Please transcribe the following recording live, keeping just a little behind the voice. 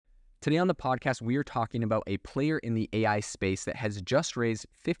Today on the podcast, we are talking about a player in the AI space that has just raised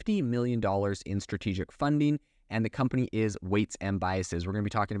 $50 million in strategic funding, and the company is Weights and Biases. We're going to be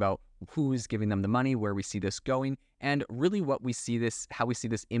talking about who's giving them the money, where we see this going, and really how we see this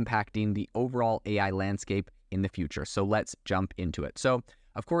impacting the overall AI landscape in the future. So let's jump into it. So,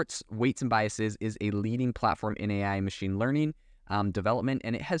 of course, Weights and Biases is a leading platform in AI and machine learning development,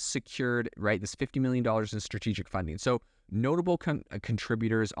 and it has secured this $50 million in strategic funding. So notable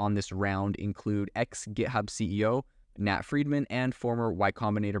contributors on this round include ex-GitHub CEO Nat Friedman and former Y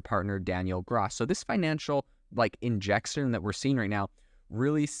Combinator partner Daniel Gross. So this financial injection that we're seeing right now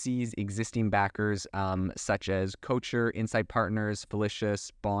really sees existing backers such as Coacher, Insight Partners,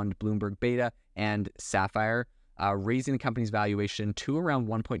 Felicius, Bond, Bloomberg Beta, and Sapphire, raising the company's valuation to around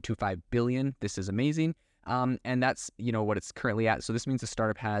 $1.25 billion. This is amazing. And that's, what it's currently at. So this means the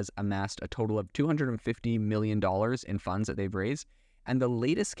startup has amassed a total of $250 million in funds that they've raised. And the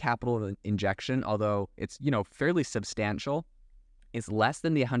latest capital injection, although it's, fairly substantial, is less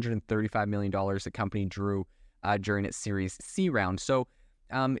than the $135 million the company drew during its Series C round. So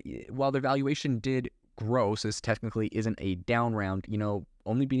while their valuation did grow, so this technically isn't a down round,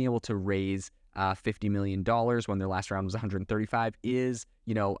 only being able to raise $50 million when their last round was 135 is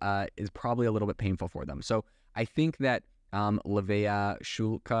probably a little bit painful for them. So I think that Livea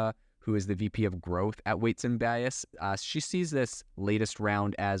Shulka, who is the VP of Growth at Weights and Bias, she sees this latest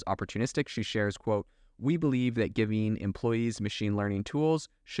round as opportunistic. She shares, quote, "We believe that giving employees machine learning tools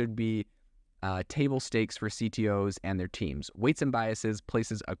should be table stakes for CTOs and their teams. Weights and Biases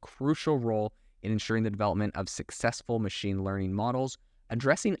places a crucial role in ensuring the development of successful machine learning models,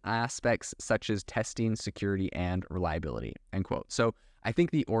 addressing aspects such as testing, security, and reliability," end quote. So I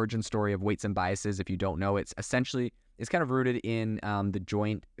think the origin story of Weights and Biases, if you don't know, it's kind of rooted in the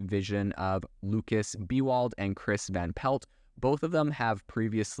joint vision of Lucas Bewald and Chris Van Pelt. Both of them have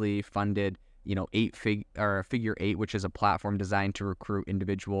previously funded, Figure 8, which is a platform designed to recruit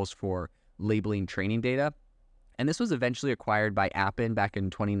individuals for labeling training data. And this was eventually acquired by Appen back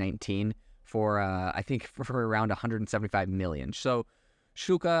in 2019 for around $175 million. So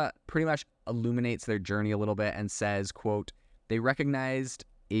Shulka pretty much illuminates their journey a little bit and says, quote, "They recognized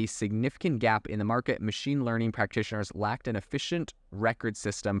a significant gap in the market. Machine learning practitioners lacked an efficient record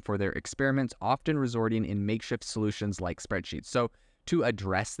system for their experiments, often resorting in makeshift solutions like spreadsheets." So to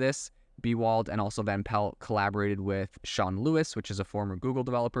address this, Bewald and also Van Pelt collaborated with Sean Lewis, which is a former Google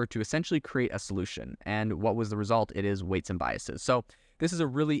developer, to essentially create a solution. And what was the result? It is Weights and Biases. So this is a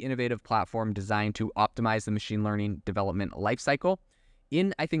really innovative platform designed to optimize the machine learning development lifecycle.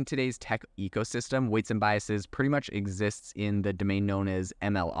 In, I think, today's tech ecosystem, Weights and Biases pretty much exists in the domain known as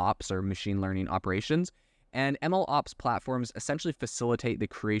ML Ops, or machine learning operations. And ML Ops platforms essentially facilitate the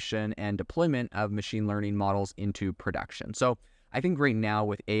creation and deployment of machine learning models into production. So I think right now,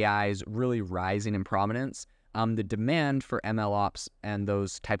 with AIs really rising in prominence, the demand for ML Ops and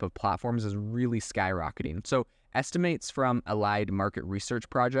those type of platforms is really skyrocketing. So estimates from Allied Market Research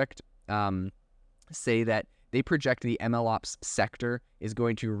Project say that they project the MLOps sector is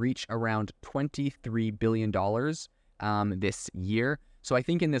going to reach around $23 billion this year. So I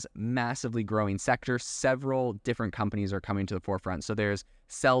think in this massively growing sector, several different companies are coming to the forefront. So there's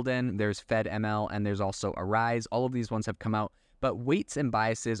Selden, there's FedML, and there's also Arise. All of these ones have come out, but Weights and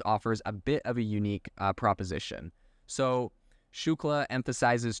Biases offers a bit of a unique proposition. So Shukla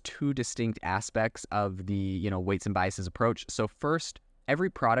emphasizes two distinct aspects of the Weights and Biases approach. So first,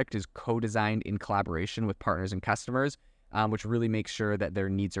 every product is co-designed in collaboration with partners and customers, which really makes sure that their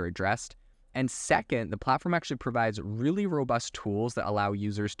needs are addressed. And second, the platform actually provides really robust tools that allow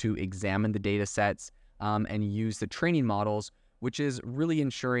users to examine the data sets and use the training models, which is really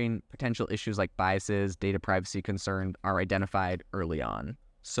ensuring potential issues like biases, data privacy concerns are identified early on.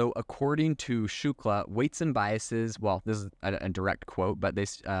 So according to Shukla, Weights and Biases, well, this is a direct quote, but they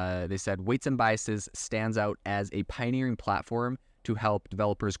said, "Weights and Biases stands out as a pioneering platform to help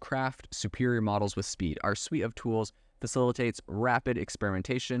developers craft superior models with speed. Our suite of tools facilitates rapid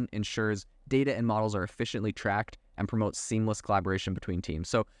experimentation, ensures data and models are efficiently tracked, and promotes seamless collaboration between teams."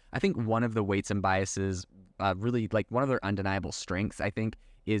 So I think one of the Weights and Biases, really one of their undeniable strengths, I think,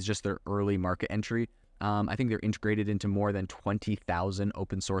 is just their early market entry. I think they're integrated into more than 20,000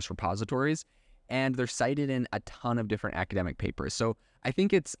 open source repositories, and they're cited in a ton of different academic papers. So I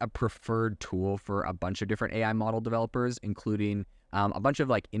think it's a preferred tool for a bunch of different AI model developers, including a bunch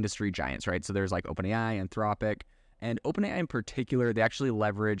of industry giants, right? So there's OpenAI, Anthropic, and OpenAI in particular, they actually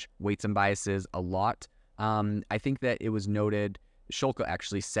leverage Weights and Biases a lot. I think that it was noted, Shulka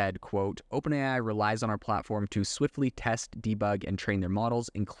actually said, quote, "OpenAI relies on our platform to swiftly test, debug, and train their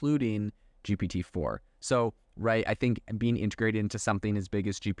models, including GPT-4. So right? I think being integrated into something as big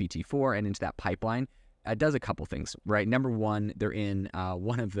as GPT-4 and into that pipeline does a couple things, right? Number one, they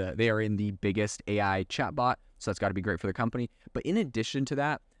are in the biggest AI chatbot, so that's got to be great for the company. But in addition to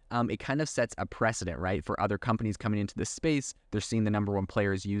that, it kind of sets a precedent, right, for other companies coming into this space. They're seeing the number one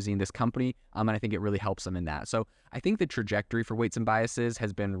players using this company, and I think it really helps them in that. So I think the trajectory for Weights and Biases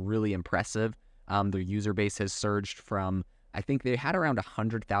has been really impressive. Their user base has surged from, I think they had around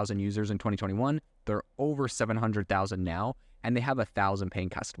 100,000 users in 2021. They're over 700,000 now, and they have 1,000 paying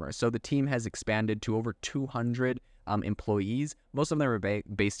customers. So the team has expanded to over 200 employees. Most of them are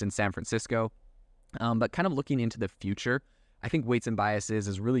based in San Francisco. But kind of looking into the future, I think Weights and Biases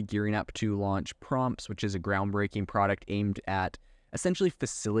is really gearing up to launch Prompts, which is a groundbreaking product aimed at essentially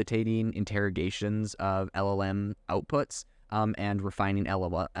facilitating interrogations of LLM outputs and refining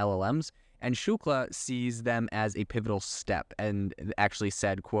LLMs. And Shukla sees them as a pivotal step and actually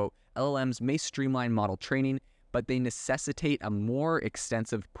said, quote, LLMs may streamline model training, but they necessitate a more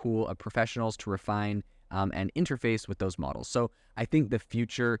extensive pool of professionals to refine and interface with those models. So I think the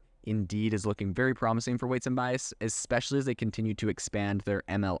future indeed is looking very promising for Weights and Bias, especially as they continue to expand their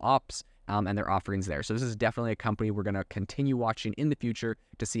ML ops and their offerings there. So this is definitely a company we're going to continue watching in the future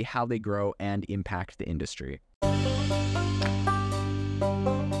to see how they grow and impact the industry.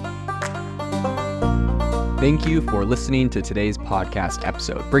 Thank you for listening to today's podcast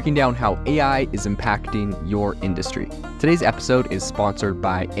episode, breaking down how AI is impacting your industry. Today's episode is sponsored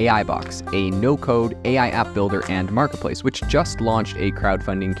by AIbox, a no-code AI app builder and marketplace, which just launched a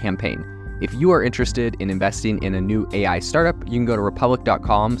crowdfunding campaign. If you are interested in investing in a new AI startup, you can go to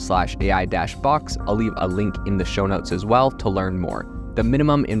republic.com/AI-box. I'll leave a link in the show notes as well to learn more. The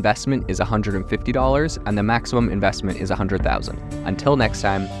minimum investment is $150 and the maximum investment is $100,000. Until next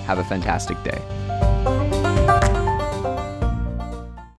time, have a fantastic day.